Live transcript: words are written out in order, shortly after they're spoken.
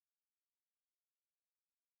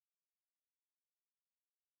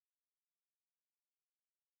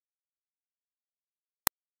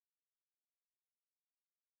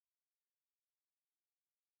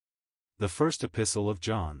The First Epistle of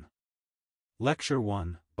John. Lecture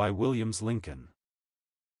 1, by Williams Lincoln.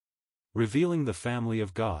 Revealing the family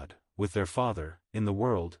of God, with their Father, in the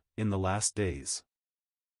world, in the last days.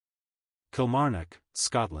 Kilmarnock,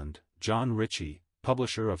 Scotland, John Ritchie,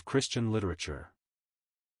 publisher of Christian literature.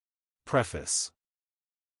 Preface.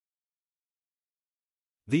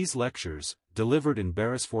 These lectures, delivered in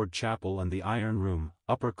Beresford Chapel and the Iron Room,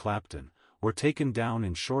 Upper Clapton, were taken down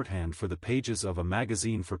in shorthand for the pages of a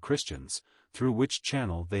magazine for Christians, through which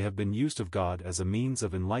channel they have been used of God as a means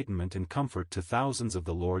of enlightenment and comfort to thousands of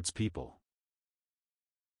the Lord's people.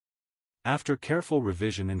 After careful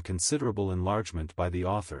revision and considerable enlargement by the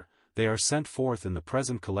author, they are sent forth in the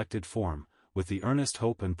present collected form, with the earnest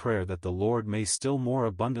hope and prayer that the Lord may still more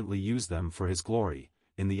abundantly use them for His glory,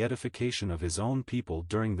 in the edification of His own people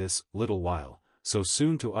during this little while, so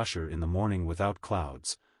soon to usher in the morning without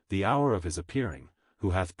clouds, the hour of His appearing, who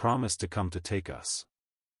hath promised to come to take us.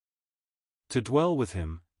 To dwell with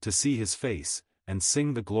Him, to see His face, and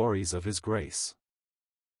sing the glories of His grace.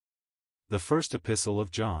 The First Epistle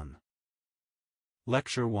of John.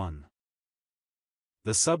 Lecture 1.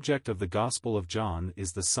 The subject of the Gospel of John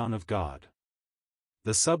is the Son of God.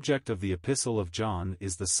 The subject of the Epistle of John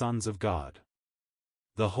is the sons of God.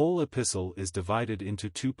 The whole epistle is divided into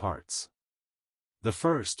two parts. The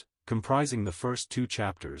first, comprising the first two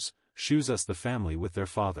chapters, shews us the family with their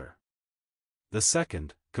Father. The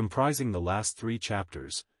second, comprising the last three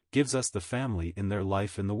chapters, gives us the family in their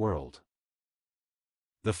life in the world.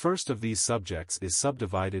 The first of these subjects is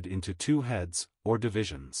subdivided into two heads, or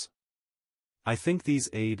divisions. I think these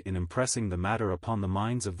aid in impressing the matter upon the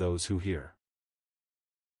minds of those who hear.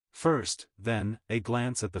 First, then, a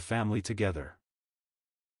glance at the family together.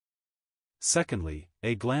 Secondly,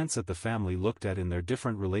 a glance at the family looked at in their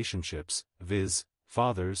different relationships, viz.,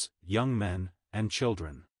 fathers, young men, and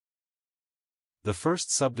children. The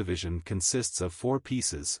first subdivision consists of 4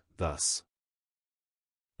 pieces, thus.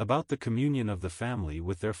 About the communion of the family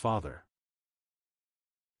with their Father.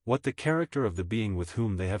 What the character of the being with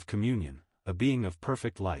whom they have communion, a being of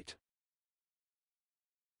perfect light.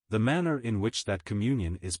 The manner in which that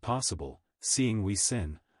communion is possible, seeing we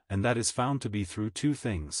sin, and that is found to be through 2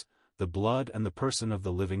 things, the blood and the person of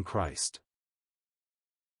the living Christ.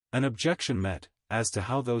 An objection met, as to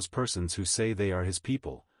how those persons who say they are His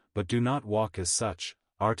people, but do not walk as such,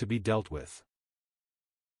 are to be dealt with.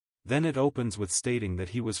 Then it opens with stating that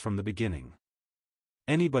He was from the beginning.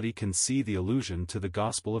 Anybody can see the allusion to the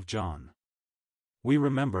Gospel of John. We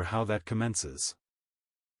remember how that commences.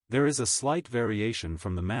 There is a slight variation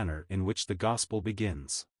from the manner in which the Gospel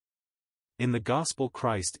begins. In the Gospel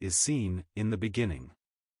Christ is seen, in the beginning.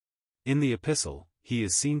 In the Epistle, He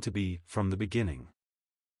is seen to be, from the beginning.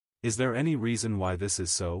 Is there any reason why this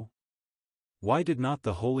is so? Why did not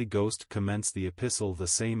the Holy Ghost commence the Epistle the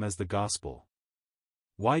same as the Gospel?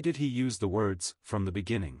 Why did He use the words, from the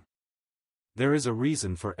beginning? There is a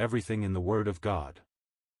reason for everything in the Word of God.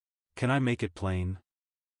 Can I make it plain?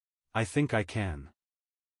 I think I can.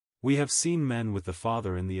 We have seen men with the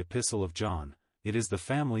Father in the Epistle of John. It is the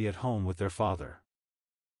family at home with their Father.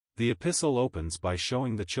 The epistle opens by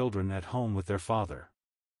showing the children at home with their Father.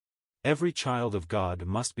 Every child of God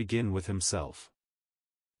must begin with himself.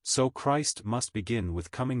 So Christ must begin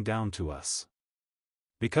with coming down to us.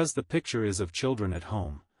 Because the picture is of children at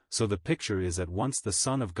home, so the picture is at once the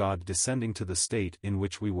Son of God descending to the state in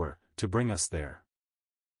which we were, to bring us there.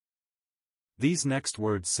 These next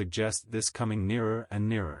words suggest this coming nearer and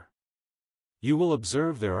nearer. You will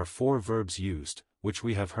observe there are 4 verbs used, which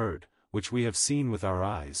we have heard, which we have seen with our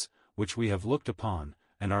eyes, which we have looked upon,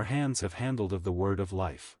 and our hands have handled of the word of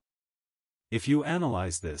life. If you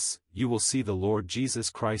analyze this, you will see the Lord Jesus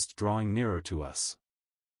Christ drawing nearer to us.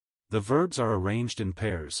 The verbs are arranged in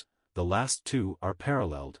pairs, the last 2 are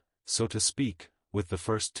paralleled, so to speak, with the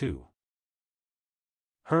first 2.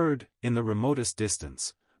 Heard, in the remotest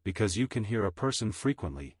distance, because you can hear a person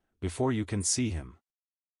frequently, before you can see him.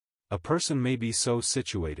 A person may be so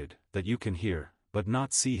situated, that you can hear, but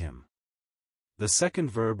not see him. The second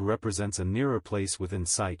verb represents a nearer place within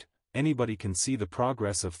sight. Anybody can see the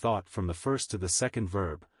progress of thought from the first to the second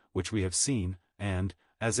verb, which we have seen, and,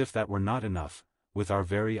 as if that were not enough, with our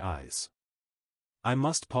very eyes. I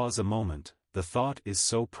must pause a moment, the thought is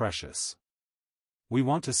so precious. We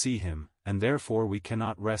want to see Him, and therefore we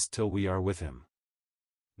cannot rest till we are with Him.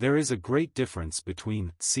 There is a great difference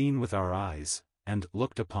between seen with our eyes, and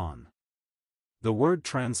looked upon. The word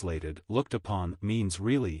translated looked upon means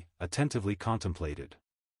really, attentively contemplated.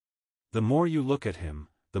 The more you look at Him,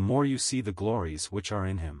 the more you see the glories which are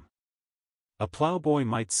in Him. A plowboy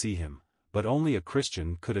might see Him, but only a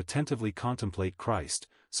Christian could attentively contemplate Christ,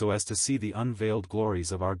 so as to see the unveiled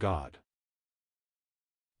glories of our God.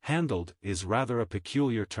 Handled is rather a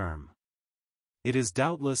peculiar term. It is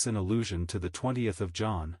doubtless an allusion to the 20th of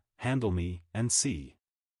John, handle me, and see.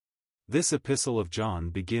 This epistle of John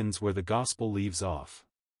begins where the Gospel leaves off.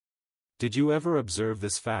 Did you ever observe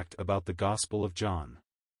this fact about the Gospel of John?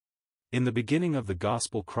 In the beginning of the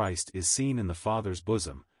Gospel Christ is seen in the Father's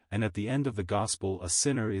bosom, and at the end of the Gospel a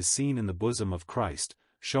sinner is seen in the bosom of Christ,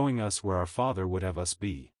 showing us where our Father would have us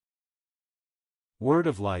be. Word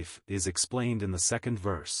of life is explained in the second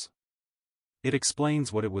verse. It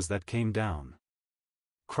explains what it was that came down.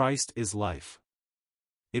 Christ is life.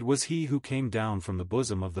 It was he who came down from the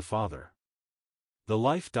bosom of the Father. The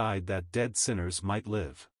life died that dead sinners might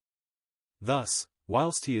live. Thus,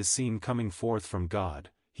 whilst he is seen coming forth from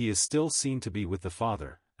God, he is still seen to be with the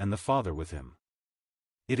Father, and the Father with him.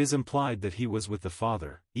 It is implied that he was with the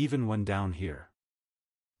Father, even when down here.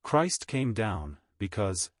 Christ came down,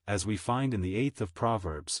 because, as we find in the 8th of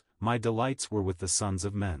Proverbs, my delights were with the sons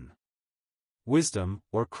of men. Wisdom,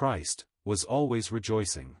 or Christ, was always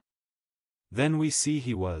rejoicing. Then we see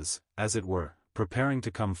he was, as it were, preparing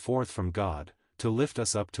to come forth from God, to lift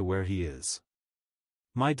us up to where he is.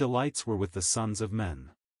 My delights were with the sons of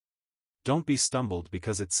men. Don't be stumbled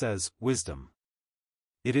because it says, wisdom.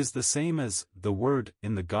 It is the same as, the word,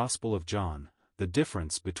 in the Gospel of John. The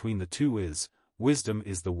difference between the two is, wisdom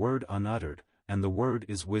is the word unuttered, and the word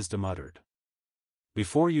is wisdom uttered.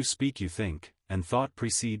 Before you speak you think, and thought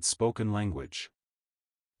precedes spoken language.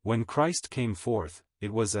 When Christ came forth,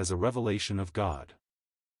 it was as a revelation of God.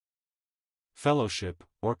 Fellowship,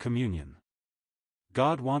 or communion.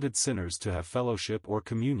 God wanted sinners to have fellowship or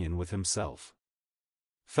communion with himself.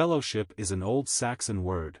 Fellowship is an old Saxon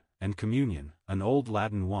word, and communion, an old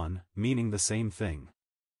Latin one, meaning the same thing.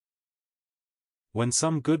 When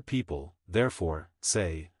some good people, therefore,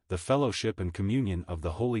 say, the fellowship and communion of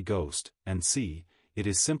the Holy Ghost, and see, it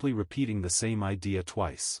is simply repeating the same idea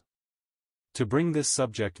twice. To bring this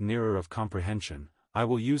subject nearer of comprehension, I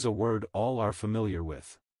will use a word all are familiar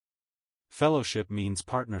with. Fellowship means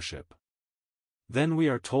partnership. Then we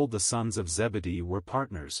are told the sons of Zebedee were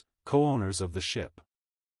partners, co-owners of the ship.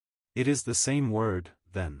 It is the same word,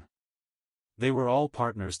 then. They were all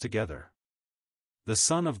partners together. The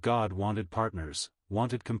Son of God wanted partners,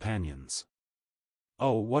 wanted companions.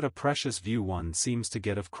 Oh, what a precious view one seems to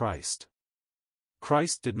get of Christ.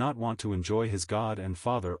 Christ did not want to enjoy his God and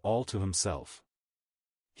Father all to himself.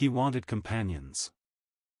 He wanted companions.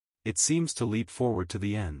 It seems to leap forward to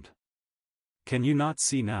the end. Can you not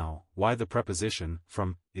see now, why the preposition,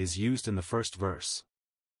 from, is used in the first verse?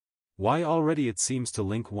 Why already it seems to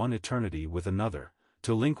link one eternity with another,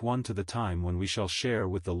 to link one to the time when we shall share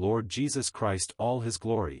with the Lord Jesus Christ all his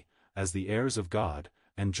glory, as the heirs of God,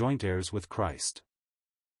 and joint heirs with Christ.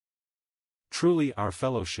 Truly our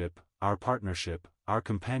fellowship, our partnership, our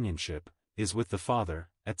companionship, is with the Father,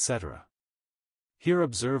 etc. Here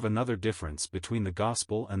observe another difference between the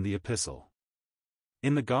Gospel and the Epistle.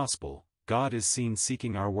 In the Gospel, God is seen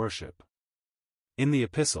seeking our worship. In the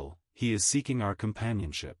Epistle, he is seeking our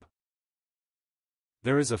companionship.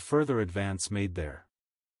 There is a further advance made there.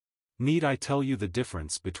 Need I tell you the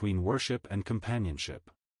difference between worship and companionship?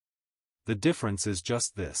 The difference is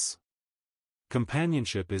just this.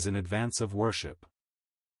 Companionship is in advance of worship.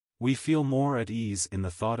 We feel more at ease in the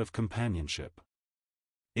thought of companionship.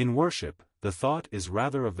 In worship, the thought is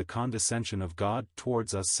rather of the condescension of God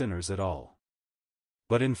towards us sinners at all.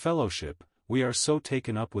 But in fellowship, we are so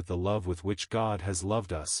taken up with the love with which God has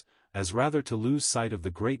loved us, as rather to lose sight of the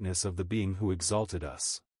greatness of the being who exalted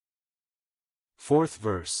us. 4th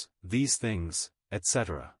verse, these things,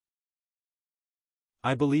 etc.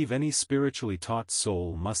 I believe any spiritually taught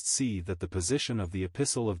soul must see that the position of the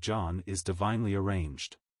Epistle of John is divinely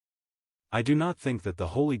arranged. I do not think that the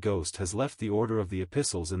Holy Ghost has left the order of the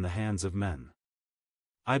epistles in the hands of men.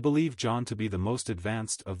 I believe John to be the most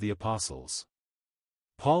advanced of the apostles.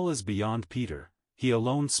 Paul is beyond Peter, he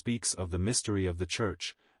alone speaks of the mystery of the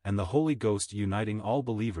church, and the Holy Ghost uniting all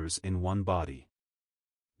believers in one body.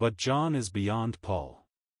 But John is beyond Paul.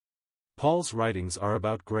 Paul's writings are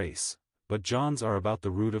about grace, but John's are about the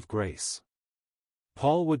root of grace.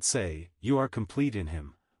 Paul would say, you are complete in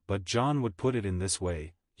him, but John would put it in this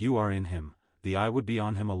way, you are in him, the eye would be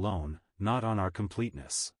on him alone, not on our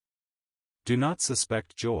completeness. Do not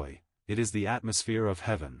suspect joy, it is the atmosphere of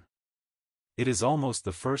heaven. It is almost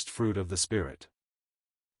the first fruit of the Spirit.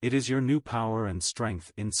 It is your new power and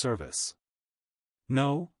strength in service.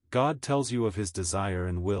 No, God tells you of his desire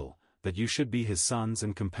and will, that you should be his sons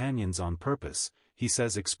and companions on purpose, he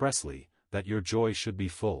says expressly, that your joy should be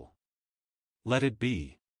full. Let it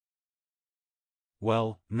be.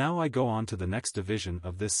 Well, now I go on to the next division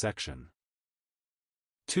of this section.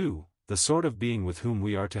 2. the sort of being with whom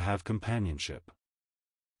we are to have companionship.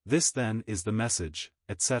 This then is the message,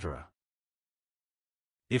 etc.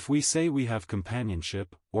 If we say we have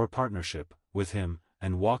companionship, or partnership, with him,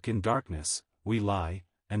 and walk in darkness, we lie,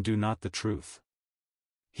 and do not the truth.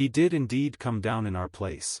 He did indeed come down in our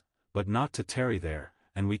place, but not to tarry there,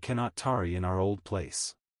 and we cannot tarry in our old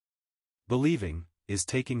place. Believing, is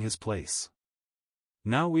taking his place.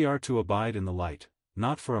 Now we are to abide in the light,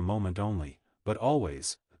 not for a moment only, but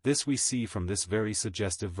always. This we see from this very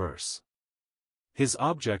suggestive verse. His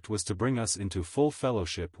object was to bring us into full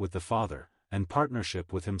fellowship with the Father, and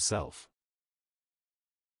partnership with himself.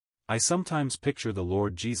 I sometimes picture the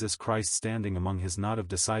Lord Jesus Christ standing among his knot of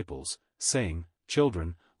disciples, saying,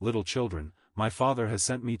 "Children, little children, my Father has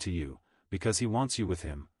sent me to you, because he wants you with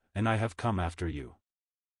him, and I have come after you.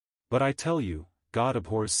 But I tell you, God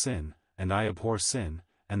abhors sin, and I abhor sin,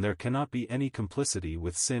 and there cannot be any complicity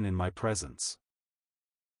with sin in my presence."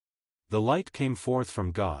 The light came forth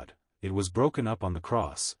from God, it was broken up on the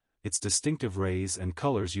cross, its distinctive rays and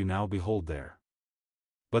colors you now behold there.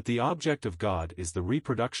 But the object of God is the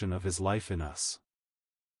reproduction of his life in us,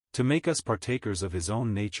 to make us partakers of his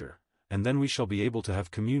own nature, and then we shall be able to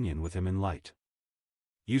have communion with him in light.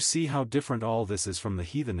 You see how different all this is from the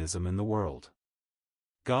heathenism in the world.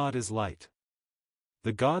 God is light.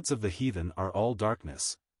 The gods of the heathen are all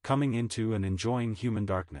darkness, coming into and enjoying human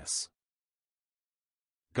darkness.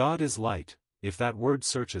 God is light. If that word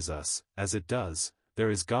searches us, as it does, there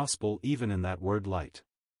is gospel even in that word light.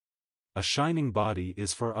 A shining body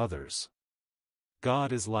is for others.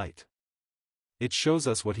 God is light. It shows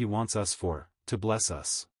us what he wants us for, to bless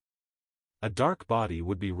us. A dark body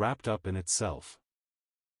would be wrapped up in itself.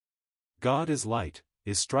 God is light,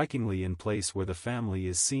 is strikingly in place where the family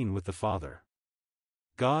is seen with the Father.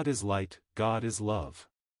 God is light, God is love.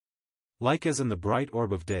 Like as in the bright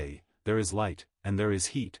orb of day, there is light, and there is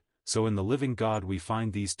heat, so in the living God we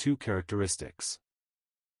find these two characteristics.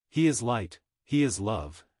 He is light, he is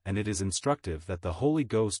love, and it is instructive that the Holy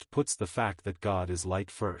Ghost puts the fact that God is light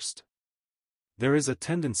first. There is a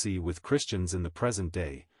tendency with Christians in the present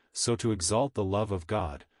day, so to exalt the love of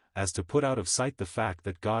God, as to put out of sight the fact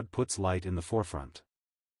that God puts light in the forefront.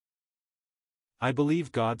 I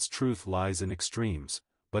believe God's truth lies in extremes,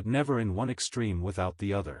 but never in one extreme without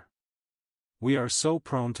the other. We are so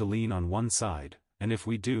prone to lean on one side, and if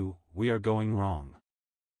we do, we are going wrong.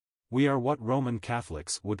 We are what Roman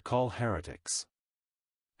Catholics would call heretics.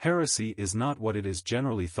 Heresy is not what it is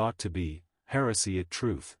generally thought to be, heresy is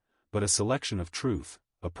truth, but a selection of truth.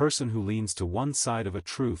 A person who leans to one side of a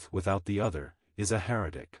truth without the other, is a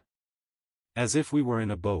heretic. As if we were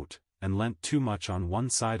in a boat, and leant too much on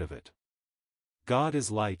one side of it. God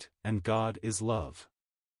is light, and God is love.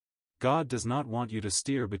 God does not want you to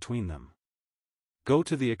steer between them. Go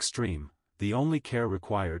to the extreme, the only care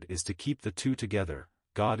required is to keep the two together.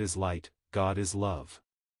 God is light, God is love.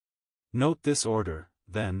 Note this order,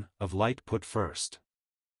 then, of light put first.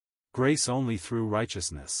 Grace only through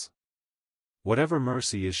righteousness. Whatever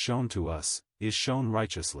mercy is shown to us, is shown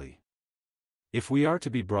righteously. If we are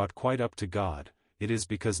to be brought quite up to God, it is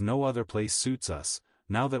because no other place suits us,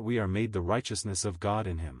 now that we are made the righteousness of God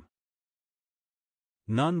in him.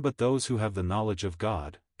 None but those who have the knowledge of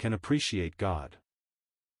God, can appreciate God.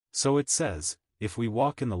 So it says, if we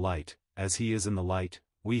walk in the light, as he is in the light,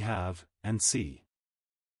 we have, and see.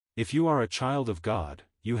 If you are a child of God,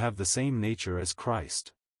 you have the same nature as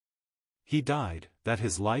Christ. He died, that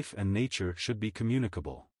his life and nature should be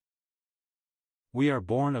communicable. We are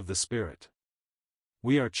born of the Spirit.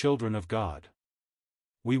 We are children of God.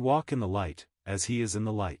 We walk in the light, as he is in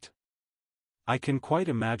the light. I can quite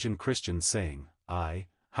imagine Christians saying,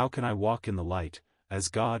 how can I walk in the light, as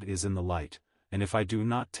God is in the light, and if I do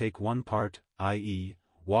not take one part, i.e.,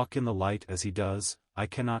 walk in the light as he does, I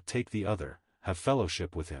cannot take the other, have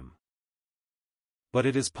fellowship with him. But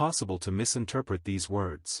it is possible to misinterpret these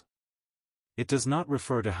words. It does not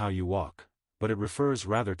refer to how you walk, but it refers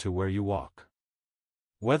rather to where you walk.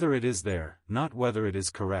 Whether it is there, not whether it is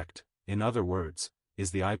correct, in other words,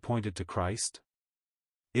 is the eye pointed to Christ?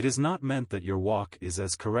 It is not meant that your walk is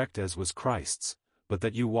as correct as was Christ's, but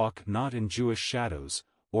that you walk not in Jewish shadows,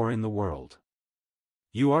 or in the world.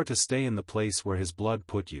 You are to stay in the place where his blood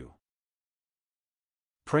put you.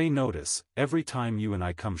 Pray notice, every time you and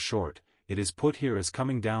I come short, it is put here as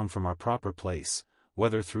coming down from our proper place,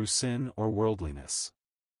 whether through sin or worldliness.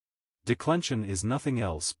 Declension is nothing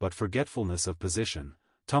else but forgetfulness of position,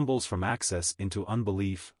 tumbles from access into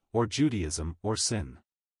unbelief, or Judaism or sin.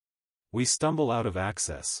 We stumble out of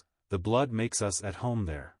access, the blood makes us at home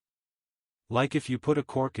there. Like if you put a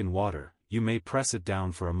cork in water, you may press it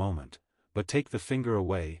down for a moment, but take the finger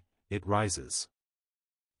away, it rises.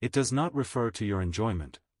 It does not refer to your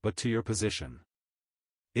enjoyment, but to your position.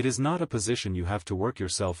 It is not a position you have to work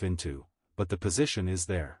yourself into, but the position is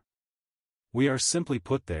there. We are simply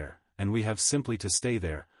put there, and we have simply to stay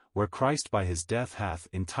there, where Christ by his death hath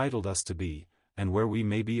entitled us to be, and where we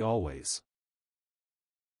may be always.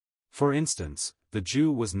 For instance, the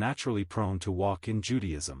Jew was naturally prone to walk in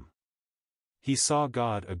Judaism. He saw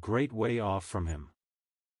God a great way off from him.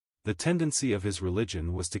 The tendency of his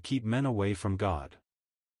religion was to keep men away from God.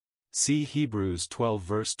 See Hebrews 12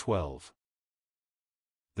 verse 12.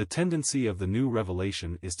 The tendency of the new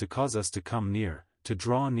revelation is to cause us to come near, to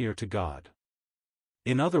draw near to God.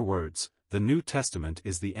 In other words, the New Testament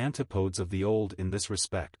is the antipodes of the Old in this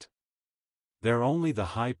respect. There only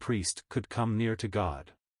the high priest could come near to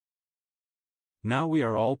God. Now we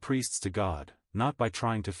are all priests to God, not by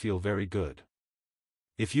trying to feel very good.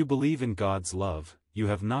 If you believe in God's love, you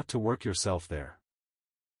have not to work yourself there.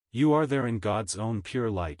 You are there in God's own pure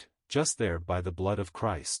light, just there by the blood of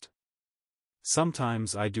Christ.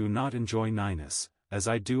 Sometimes I do not enjoy nighness, as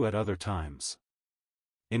I do at other times.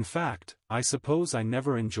 In fact, I suppose I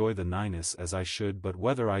never enjoy the nighness as I should, but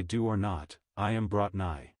whether I do or not, I am brought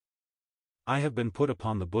nigh. I have been put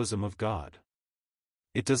upon the bosom of God.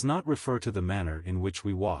 It does not refer to the manner in which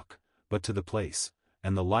we walk, but to the place,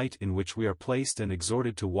 and the light in which we are placed and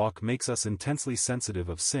exhorted to walk makes us intensely sensitive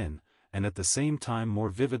of sin, and at the same time more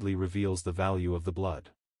vividly reveals the value of the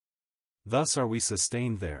blood. Thus are we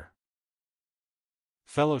sustained there.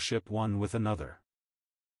 Fellowship one with another.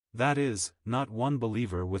 That is, not one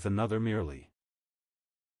believer with another merely.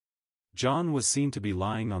 John was seen to be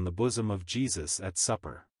lying on the bosom of Jesus at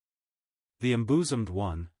supper. The embosomed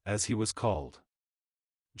one, as he was called.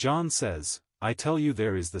 John says, I tell you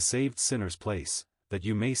there is the saved sinner's place, that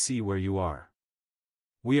you may see where you are.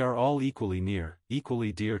 We are all equally near,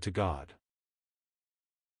 equally dear to God.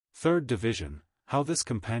 Third division, how this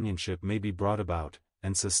companionship may be brought about,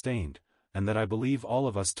 and sustained, and that I believe all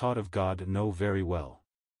of us taught of God know very well.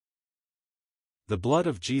 The blood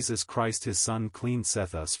of Jesus Christ his Son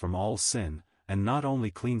cleanseth us from all sin, and not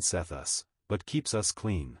only cleanseth us, but keeps us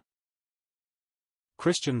clean.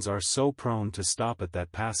 Christians are so prone to stop at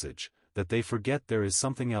that passage, that they forget there is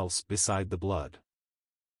something else beside the blood.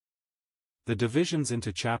 The divisions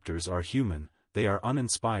into chapters are human, they are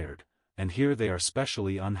uninspired, and here they are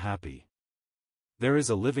specially unhappy. There is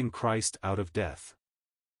a living Christ out of death.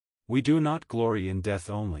 We do not glory in death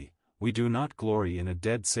only, we do not glory in a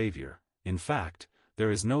dead Savior. In fact,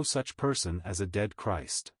 there is no such person as a dead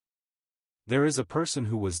Christ. There is a person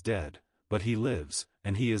who was dead, but he lives,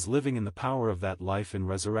 and he is living in the power of that life in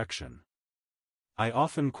resurrection. I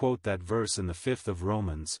often quote that verse in the 5th of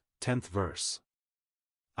Romans, 10th verse.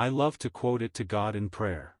 I love to quote it to God in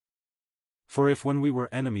prayer. For if when we were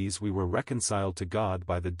enemies we were reconciled to God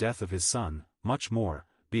by the death of his Son, much more,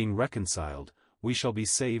 being reconciled, we shall be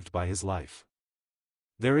saved by his life.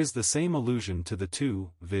 There is the same allusion to the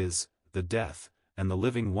two, viz., the death, and the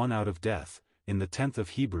living one out of death, in the 10th of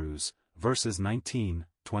Hebrews, verses 19,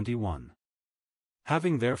 21.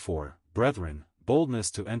 Having therefore, brethren,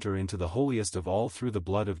 boldness to enter into the holiest of all through the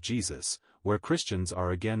blood of Jesus, where Christians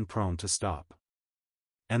are again prone to stop.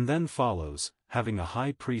 And then follows, having a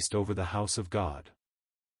high priest over the house of God.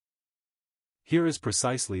 Here is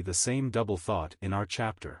precisely the same double thought in our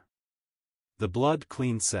chapter. The blood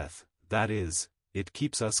cleanseth, that is, it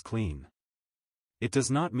keeps us clean. It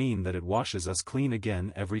does not mean that it washes us clean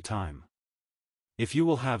again every time. If you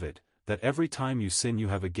will have it, that every time you sin you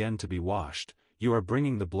have again to be washed, you are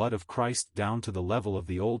bringing the blood of Christ down to the level of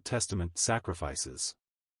the Old Testament sacrifices.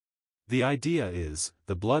 The idea is,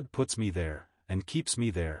 the blood puts me there, and keeps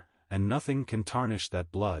me there, and nothing can tarnish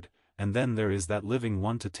that blood, and then there is that living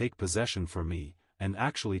one to take possession for me, and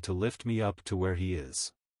actually to lift me up to where he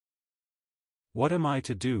is. What am I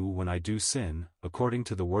to do when I do sin, according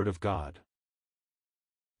to the Word of God?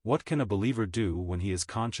 What can a believer do when he is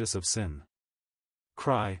conscious of sin?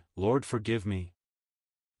 Cry, Lord, forgive me.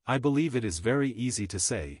 I believe it is very easy to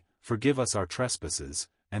say, forgive us our trespasses,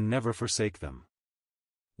 and never forsake them.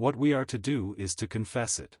 What we are to do is to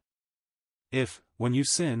confess it. If, when you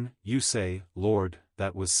sin, you say, Lord,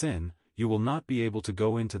 that was sin, you will not be able to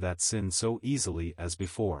go into that sin so easily as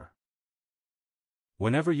before.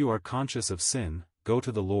 Whenever you are conscious of sin, go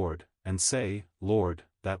to the Lord, and say, Lord,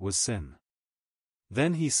 that was sin.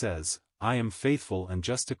 Then he says, I am faithful and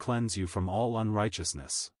just to cleanse you from all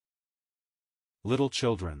unrighteousness. Little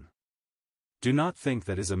children. Do not think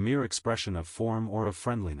that is a mere expression of form or of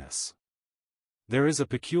friendliness. There is a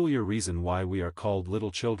peculiar reason why we are called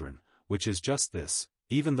little children, which is just this,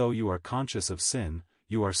 even though you are conscious of sin,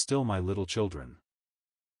 you are still my little children.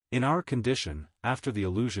 In our condition, after the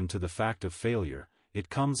allusion to the fact of failure, it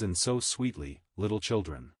comes in so sweetly, little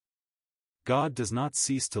children. God does not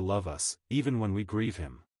cease to love us, even when we grieve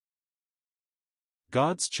him.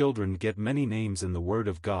 God's children get many names in the Word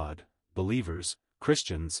of God: believers,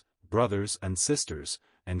 Christians, brothers and sisters,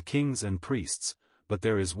 and kings and priests, but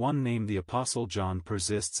there is one name the Apostle John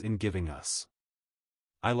persists in giving us.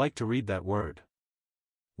 I like to read that word.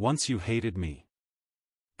 Once you hated me.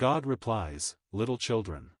 God replies, little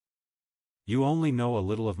children. You only know a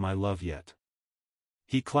little of my love yet.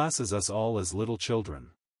 He classes us all as little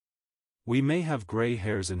children. We may have gray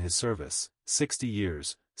hairs in his service, 60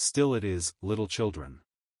 years, still it is, little children.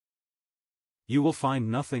 You will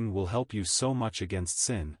find nothing will help you so much against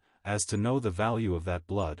sin, as to know the value of that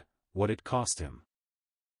blood, what it cost him.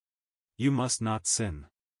 You must not sin.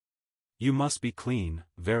 You must be clean,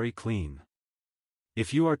 very clean.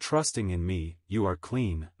 If you are trusting in me, you are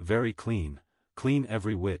clean, very clean, clean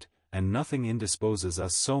every whit, and nothing indisposes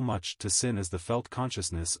us so much to sin as the felt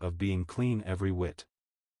consciousness of being clean every whit.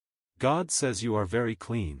 God says you are very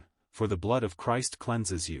clean, for the blood of Christ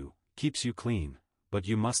cleanses you, keeps you clean, but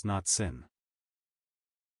you must not sin.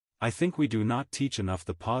 I think we do not teach enough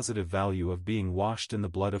the positive value of being washed in the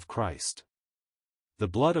blood of Christ. The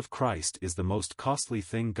blood of Christ is the most costly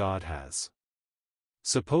thing God has.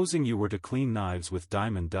 Supposing you were to clean knives with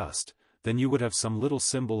diamond dust, then you would have some little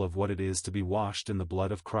symbol of what it is to be washed in the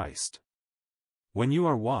blood of Christ. When you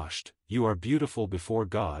are washed, you are beautiful before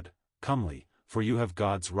God, comely, for you have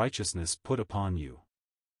God's righteousness put upon you.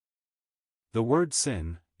 The word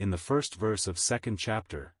sin, in the first verse of 2nd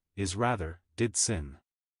chapter, is rather, did sin.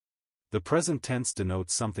 The present tense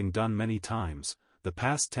denotes something done many times, the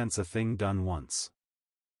past tense a thing done once.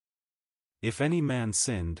 If any man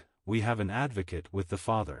sinned, we have an advocate with the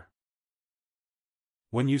Father.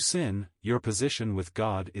 When you sin, your position with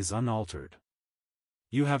God is unaltered.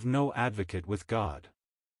 You have no advocate with God.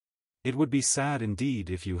 It would be sad indeed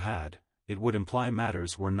if you had, it would imply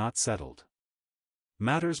matters were not settled.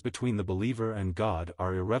 Matters between the believer and God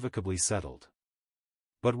are irrevocably settled.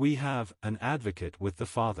 But we have an advocate with the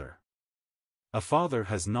Father. A father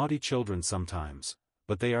has naughty children sometimes,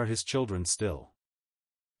 but they are his children still.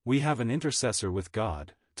 We have an intercessor with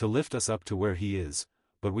God, to lift us up to where he is,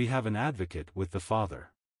 but we have an advocate with the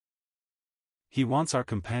Father. He wants our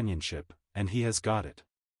companionship, and he has got it.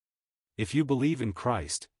 If you believe in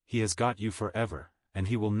Christ, he has got you forever, and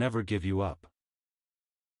he will never give you up.